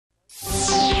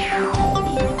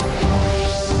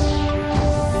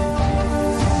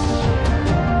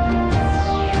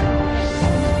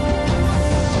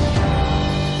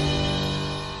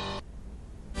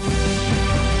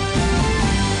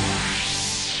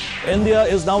India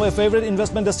is now a favorite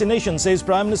investment destination, says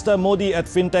Prime Minister Modi at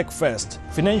FinTech Fest.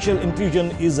 Financial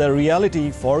inclusion is a reality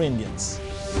for Indians.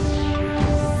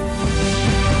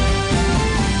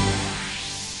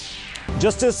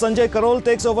 Justice Sanjay Karol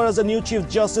takes over as the new Chief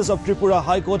Justice of Tripura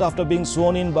High Court after being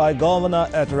sworn in by Governor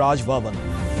at Raj Bhavan.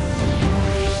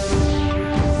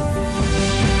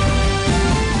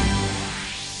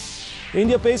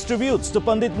 India pays tributes to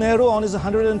Pandit Nehru on his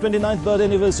 129th birth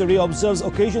anniversary, observes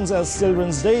occasions as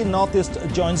Children's Day. Northeast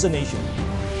joins the nation.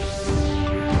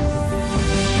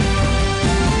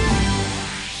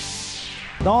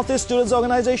 Northeast Students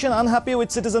Organization unhappy with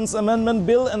Citizens Amendment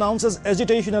Bill announces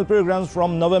agitational programs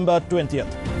from November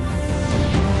 20th.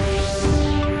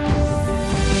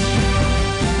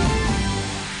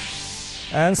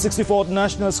 And 64th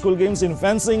National School Games in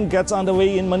fencing gets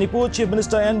underway in Manipur. Chief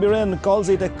Minister N. Biren calls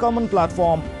it a common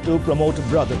platform to promote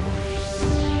brotherhood.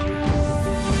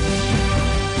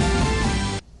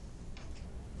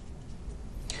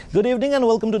 Good evening and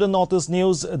welcome to the Northeast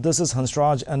News. This is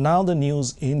Hansraj and now the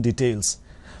news in details.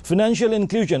 Financial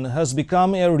inclusion has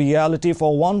become a reality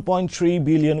for 1.3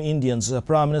 billion Indians,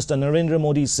 Prime Minister Narendra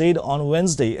Modi said on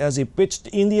Wednesday as he pitched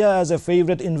India as a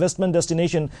favorite investment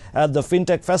destination at the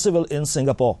FinTech Festival in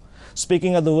Singapore.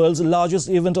 Speaking at the world's largest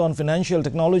event on financial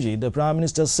technology, the Prime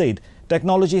Minister said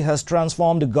technology has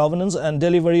transformed the governance and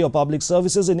delivery of public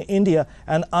services in India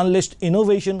and unleashed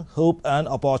innovation, hope and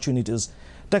opportunities.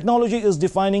 Technology is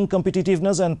defining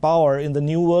competitiveness and power in the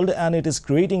new world, and it is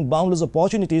creating boundless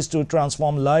opportunities to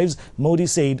transform lives, Modi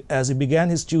said as he began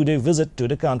his two-day visit to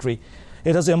the country.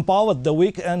 It has empowered the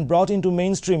weak and brought into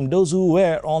mainstream those who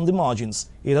were on the margins.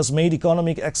 It has made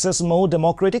economic access more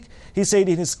democratic, he said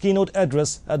in his keynote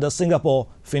address at the Singapore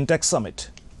FinTech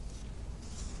Summit.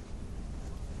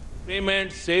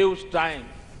 Payment saves time.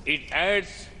 It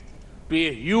adds to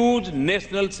a huge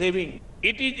national saving.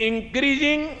 It is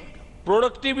increasing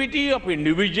productivity of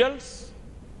individuals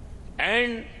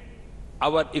and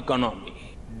our economy.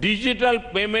 Digital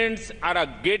payments are a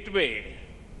gateway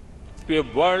to a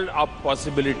world of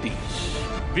possibilities.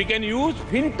 We can use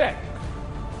FinTech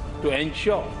to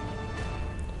ensure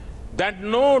that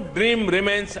no dream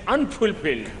remains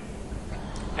unfulfilled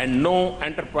and no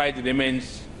enterprise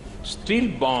remains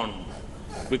stillborn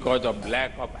because of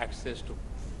lack of access to.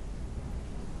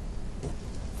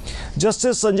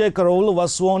 Justice Sanjay Karol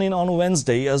was sworn in on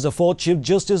Wednesday as the fourth Chief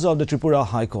Justice of the Tripura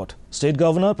High Court. State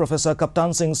Governor Professor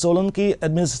Kaptan Singh Solanki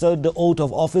administered the oath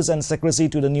of office and secrecy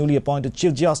to the newly appointed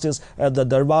Chief Justice at the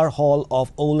Darbar Hall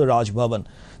of Old Raj Bhavan.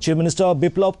 Chief Minister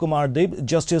Biplab Kumar Deb,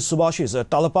 Justice Subhashis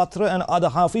Talapatra and other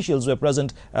high officials were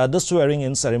present at the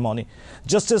swearing-in ceremony.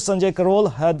 Justice Sanjay Karol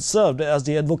had served as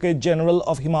the Advocate General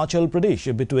of Himachal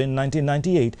Pradesh between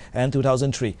 1998 and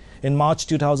 2003. In March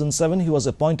 2007, he was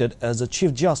appointed as the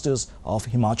Chief Justice of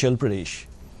Himachal Pradesh.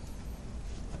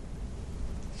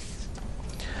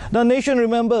 The nation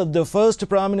remembered the first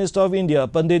Prime Minister of India,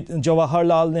 Pandit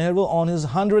Jawaharlal Nehru, on his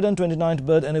 129th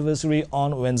birth anniversary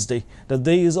on Wednesday. The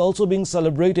day is also being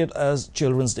celebrated as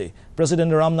Children's Day.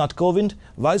 President Ramnath Kovind,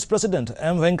 Vice President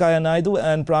M. Venkaiah Naidu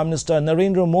and Prime Minister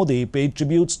Narendra Modi paid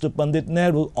tributes to Pandit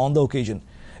Nehru on the occasion.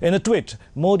 In a tweet,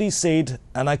 Modi said,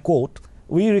 and I quote,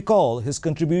 "We recall his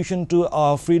contribution to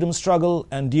our freedom struggle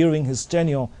and during his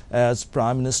tenure as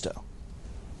Prime Minister."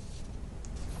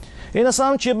 In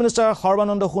Assam, Chief Minister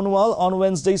Sarbananda Sonowal on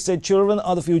Wednesday said children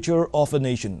are the future of a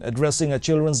nation. Addressing a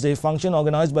Children's Day function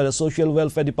organized by the Social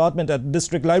Welfare Department at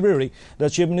District Library, the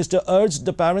Chief Minister urged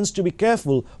the parents to be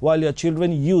careful while their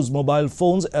children use mobile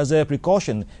phones as a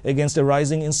precaution against the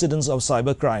rising incidence of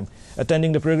cybercrime.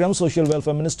 Attending the program, Social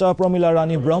Welfare Minister Pramila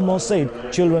Rani Brahma said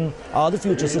children are the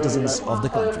future citizens of the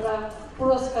country.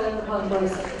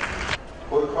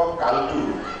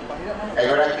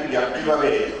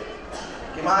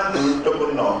 কিমান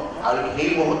গুৰুত্বপূৰ্ণ আৰু এই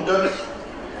মুহূৰ্তত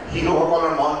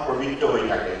শিশুসকলৰ মন প্ৰবৃত্ত হৈ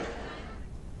থাকে।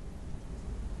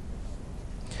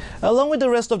 Along with the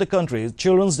rest of the country,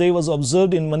 Children's Day was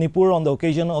observed in Manipur on the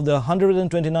occasion of the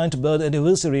 129th birth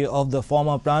anniversary of the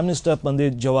former Prime Minister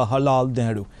Pandit Jawaharlal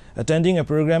Nehru. Attending a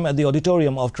program at the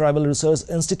auditorium of Tribal Research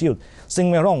Institute,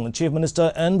 Singmerong, Chief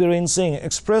Minister N. Biren Singh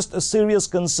expressed a serious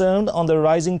concern on the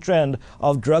rising trend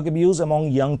of drug abuse among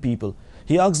young people.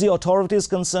 He asked the authorities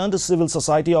concerned, civil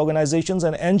society organizations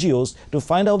and NGOs to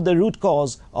find out the root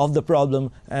cause of the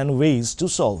problem and ways to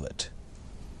solve it.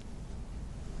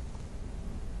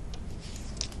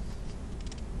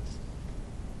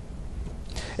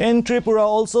 In Tripura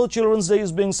also, Children's Day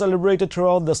is being celebrated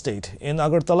throughout the state. In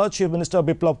Agartala, Chief Minister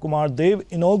Biplab Kumar Deb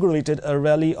inaugurated a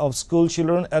rally of school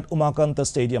children at Umakanta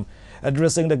Stadium.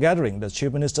 Addressing the gathering, the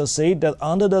Chief Minister said that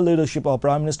under the leadership of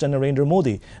Prime Minister Narendra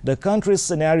Modi, the country's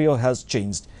scenario has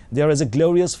changed. there is a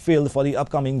glorious field for the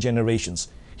upcoming generations.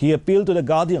 He appealed to the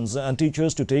guardians and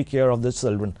teachers to take care of the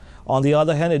children. On the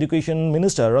other hand, Education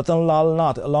Minister Ratan Lal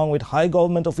Nath, along with high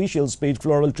government officials, paid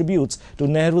floral tributes to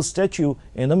Nehru's statue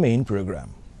in the main program.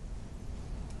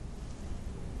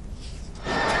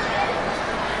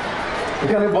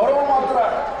 এখানে বড় মাত্রা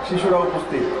শিশুরা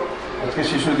উপস্থিত আজকে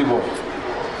শিশু দিবস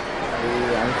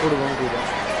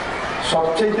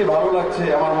সবচেয়ে ভালো লাগছে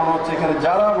আমার মনে হচ্ছে এখানে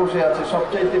যারা বসে আছে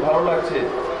সবচেয়ে ভালো লাগছে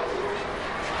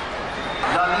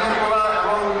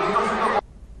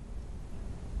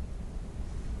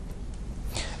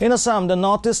In Assam, the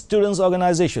Northeast Students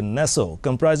Organization, NESO,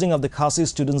 comprising of the Khasi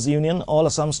Students Union, All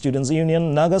Assam Students Union,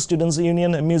 Naga Students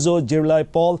Union, Mizo Jirlai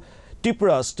Paul,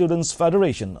 Tripura Students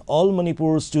Federation, All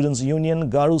Manipur Students Union,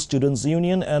 Garu Students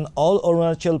Union and All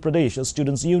Arunachal Pradesh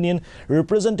Students Union,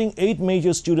 representing 8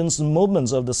 major students'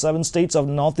 movements of the 7 states of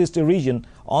the Northeast region,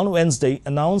 on Wednesday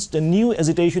announced new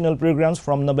agitational programs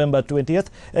from November 20th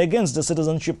against the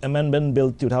Citizenship Amendment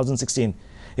Bill 2016.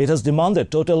 It has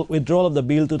demanded total withdrawal of the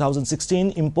Bill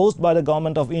 2016 imposed by the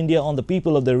Government of India on the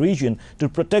people of the region to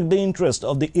protect the interest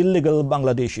of the illegal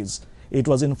Bangladeshis. It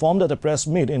was informed at a press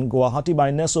meet in Guwahati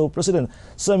by NESO President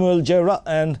Samuel Jaira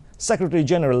and Secretary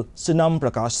General Sinam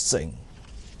Prakash Singh.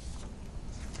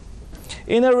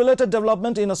 In a related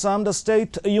development in Assam, the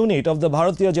state unit of the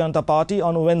Bharatiya Janata Party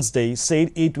on Wednesday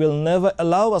said it will never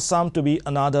allow Assam to be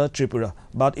another Tripura,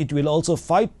 but it will also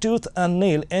fight tooth and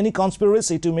nail any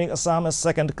conspiracy to make Assam a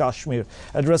second Kashmir.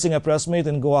 Addressing a press meet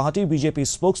in Guwahati, BJP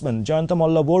spokesman Jayanta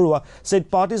Malla Borua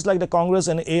said parties like the Congress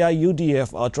and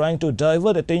AIUDF are trying to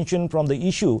divert attention from the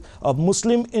issue of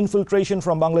Muslim infiltration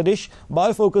from Bangladesh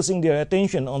by focusing their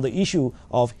attention on the issue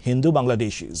of Hindu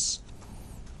Bangladeshis.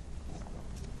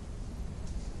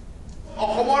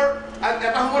 অসমৰ এটা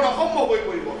সময়ত অসম্ভৱ হৈ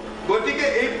পৰিব গতিকে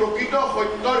এই প্ৰকৃত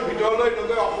সত্যৰ ভিতৰলৈ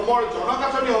নগৈ অসমৰ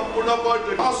জনগাঁথনি সম্পূৰ্ণকৈ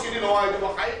সংস্কৃতি নোহোৱা হৈ যাব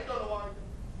সাহিত্য নোহোৱা হৈ যাব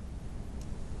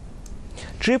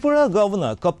Tripura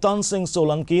Governor Kaptan Singh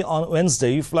Solanki on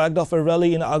Wednesday flagged off a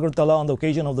rally in Agartala on the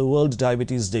occasion of the World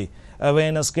Diabetes Day.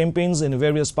 Awareness campaigns in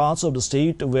various parts of the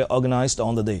state were organized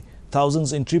on the day. Thousands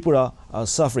in Tripura are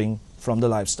suffering from the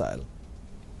lifestyle.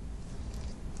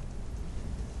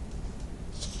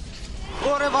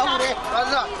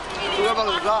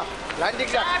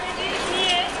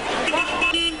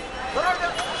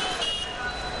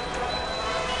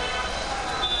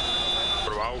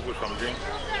 प्रभाव को समझें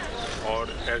और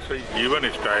ऐसे जीवन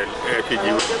style ऐसी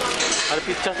जीवन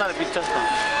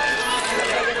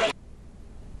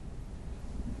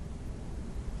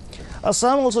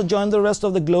Assam also joined the rest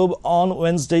of the globe on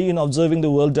Wednesday in observing the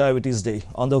World Diabetes Day.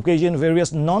 On the occasion,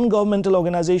 various non-governmental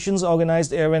organizations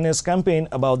organized an awareness campaign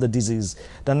about the disease.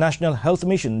 The National Health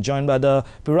Mission, joined by the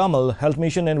Piramal Health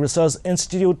Mission and Research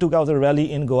Institute, took out a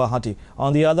rally in Guwahati.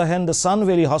 On the other hand, the Sun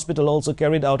Valley Hospital also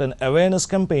carried out an awareness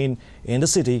campaign in the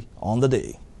city on the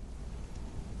day.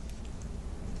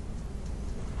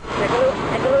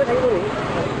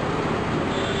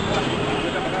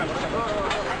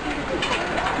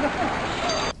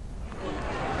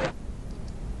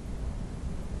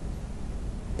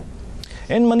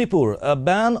 In Manipur, a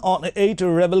ban on 8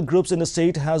 rebel groups in the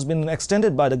state has been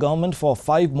extended by the government for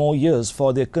 5 more years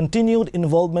for their continued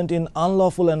involvement in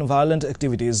unlawful and violent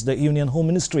activities, the Union Home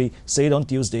Ministry said on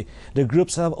Tuesday. The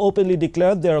groups have openly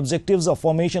declared their objectives of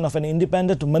formation of an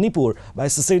independent Manipur by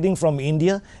seceding from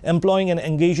India, employing and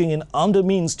engaging in armed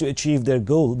means to achieve their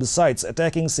goal, besides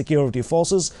attacking security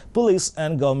forces, police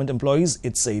and government employees,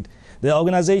 it said. The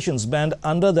organizations banned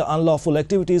under the Unlawful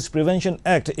Activities Prevention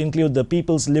Act include the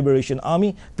People's Liberation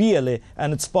Army, PLA,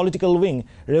 and its political wing,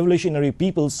 Revolutionary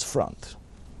People's Front.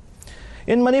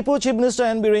 In Manipur, Chief Minister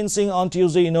N. Biren Singh on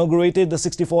Tuesday inaugurated the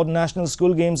 64th National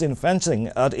School Games in fencing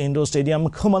at Indoor Stadium,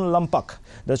 Khuman Lampak.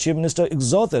 The Chief Minister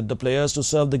exhorted the players to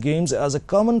serve the games as a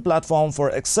common platform for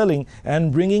excelling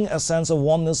and bringing a sense of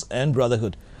oneness and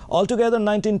brotherhood. Altogether,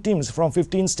 19 teams from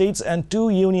 15 states and 2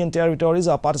 union territories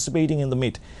are participating in the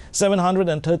meet.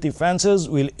 730 fencers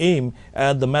will aim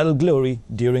at the medal glory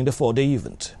during the 4-day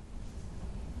event.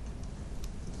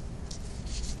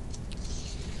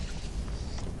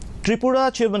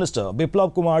 Tripura Chief Minister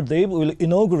Biplab Kumar Deb will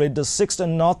inaugurate the 6th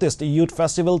Northeast Youth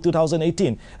Festival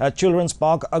 2018 at Children's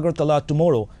Park, Agartala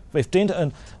tomorrow, 15th,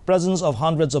 in presence of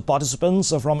hundreds of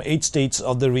participants from 8 states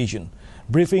of the region.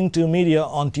 Briefing to media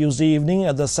on Tuesday evening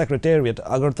at the Secretariat,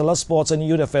 Agartala Sports and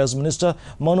Youth Affairs Minister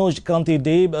Manoj Kanti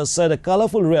Deb said a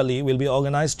colourful rally will be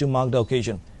organised to mark the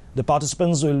occasion. The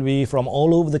participants will be from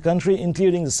all over the country,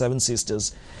 including the 7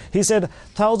 sisters. He said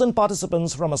 1,000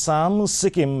 participants from Assam,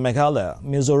 Sikkim, Meghalaya,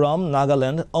 Mizoram,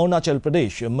 Nagaland, Arunachal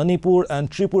Pradesh, Manipur and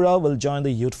Tripura will join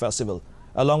the youth festival.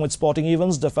 Along with sporting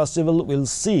events, the festival will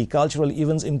see cultural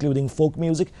events including folk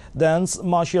music, dance,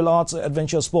 martial arts,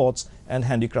 adventure sports and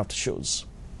handicraft shows.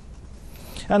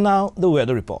 And now the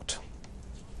weather report.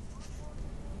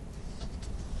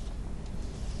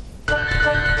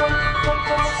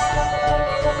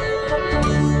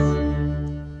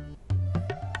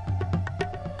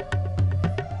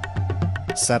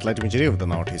 Satellite imagery of the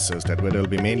northeast shows that weather will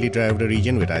be mainly dry over the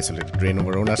region with isolated rain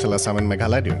over Arunachal, Assam and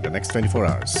Meghalaya during the next 24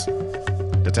 hours.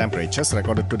 The temperatures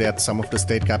recorded today at some of the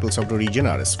state capitals of the region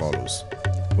are as follows.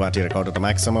 Guwahati recorded a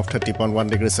maximum of 30.1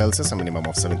 degrees Celsius, a minimum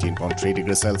of 17.3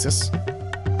 degrees Celsius.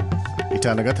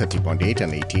 Itanagar 30.8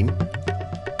 and 18.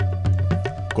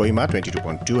 Kohima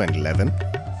 22.2 and 11.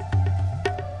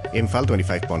 Imphal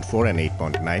 25.4 and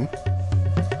 8.9.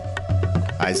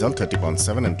 Aizawl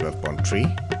 30.7 and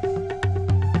 12.3.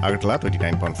 Agartala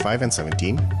 29.5 and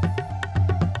 17,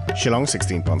 Shillong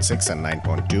 16.6 and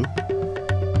 9.2,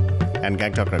 and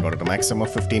Gangtok recorded a maximum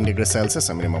of 15 degrees Celsius,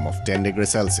 a minimum of 10 degrees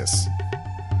Celsius.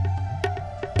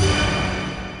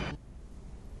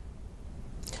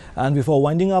 And before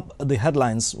winding up, the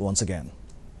headlines once again.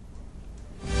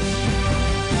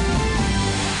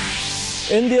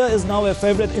 India is now a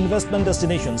favorite investment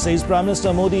destination, says Prime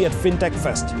Minister Modi at FinTech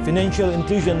Fest. Financial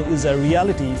inclusion is a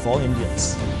reality for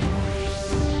Indians.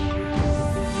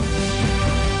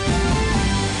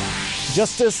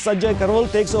 Justice Sanjay Karol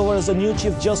takes over as the new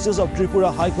Chief Justice of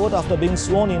Tripura High Court after being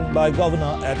sworn in by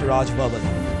Governor at Raj Bhavan.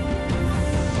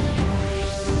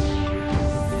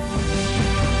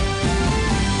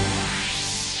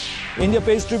 India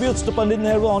pays tributes to Pandit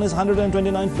Nehru on his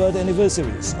 129th birth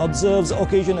anniversary. Observes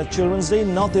occasion at Children's Day.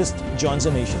 Northeast joins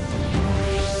the nation.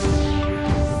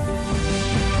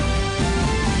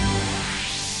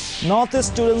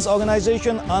 Northeast Students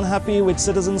Organization unhappy with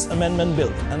Citizens Amendment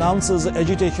Bill, announces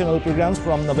agitational programs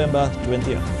from November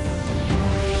 20th.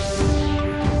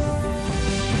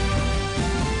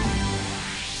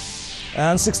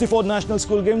 And 64th National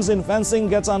School Games in fencing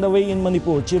gets underway in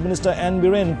Manipur. Chief Minister N.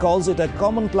 Biren calls it a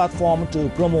common platform to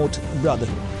promote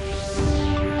brotherhood.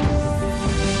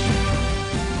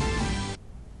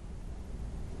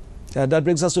 That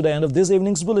brings us to the end of this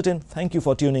evening's bulletin. Thank you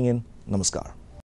for tuning in. Namaskar.